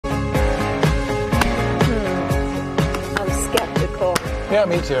Yeah,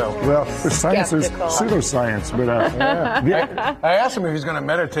 me too. Well, the science is Skeptical. pseudoscience, but I asked him if he's going to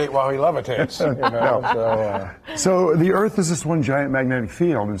meditate while he levitates. You know, so the Earth is this one giant magnetic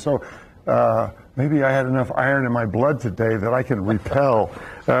field, and so maybe I had enough iron in my blood today that I can repel.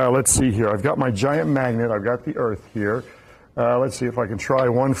 Let's see here. I've got my giant magnet. I've got the Earth here. Let's see if I can try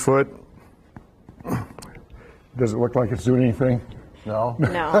 1 foot. Does it look like it's doing anything? No?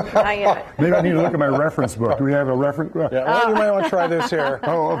 No, not yet. Maybe I need to look at my reference book. Do we have a reference? Yeah, well, you might want to try this here.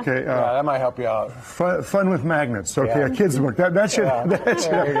 Oh, okay. Yeah, that might help you out. Fun with magnets. Okay, Yeah. a kid's book. That should. That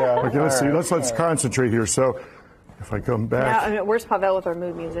should. There you go. Okay, let's All see. right. Let's concentrate here. So, if I come Yeah, back. I mean, where's Pavel with our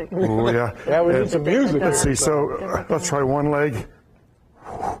mood music? Oh yeah. Yeah, we need some music. Let's see. So let's try one leg.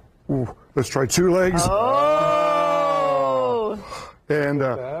 Ooh, let's try 2 legs. Oh! And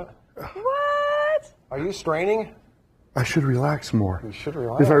What? Are you straining? I should relax more. You should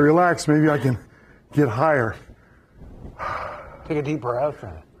relax. If I relax, maybe I can get higher. Take a deep breath.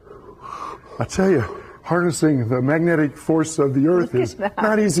 I tell you, harnessing the magnetic force of the Earth is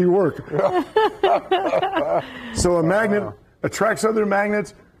not easy work. So a magnet attracts other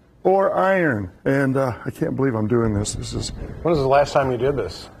magnets or iron. And I can't believe I'm doing this. This is, When was the last time you did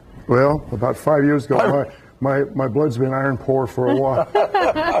this? well, about 5 years ago. My blood's been iron poor for a while.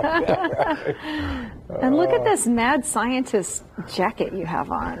 And look at this mad scientist jacket you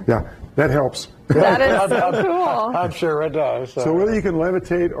have on. Yeah, that helps. That is so cool. I'm sure it does. So whether you can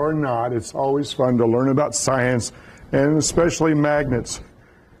levitate or not, it's always fun to learn about science, and especially magnets.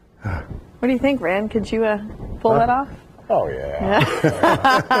 What do you think, Rand? Could you pull that off? Oh, yeah.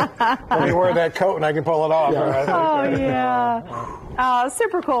 Let me wear that coat and I can pull it off. Right? Oh, yeah. Oh,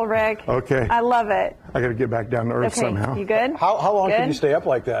 super cool, Rick. Okay. I love it. I got to get back down to Earth Okay, somehow. you good? How long Good? can you stay up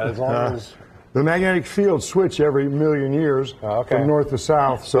like that? As long as The magnetic fields switch every million years from north to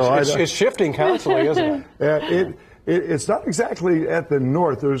south. So it's shifting constantly, isn't it? It's not exactly at the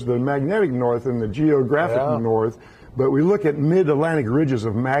north. There's the magnetic north and the geographic north. But we look at mid-Atlantic ridges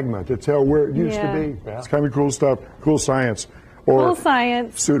of magma to tell where it used to be. Yeah. It's kind of cool stuff, cool science. Or Cool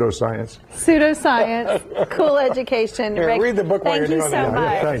science. pseudoscience. Pseudoscience. Cool education. Here, Rick, read the book while thank you're you doing so that.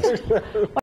 much. Yeah, thanks.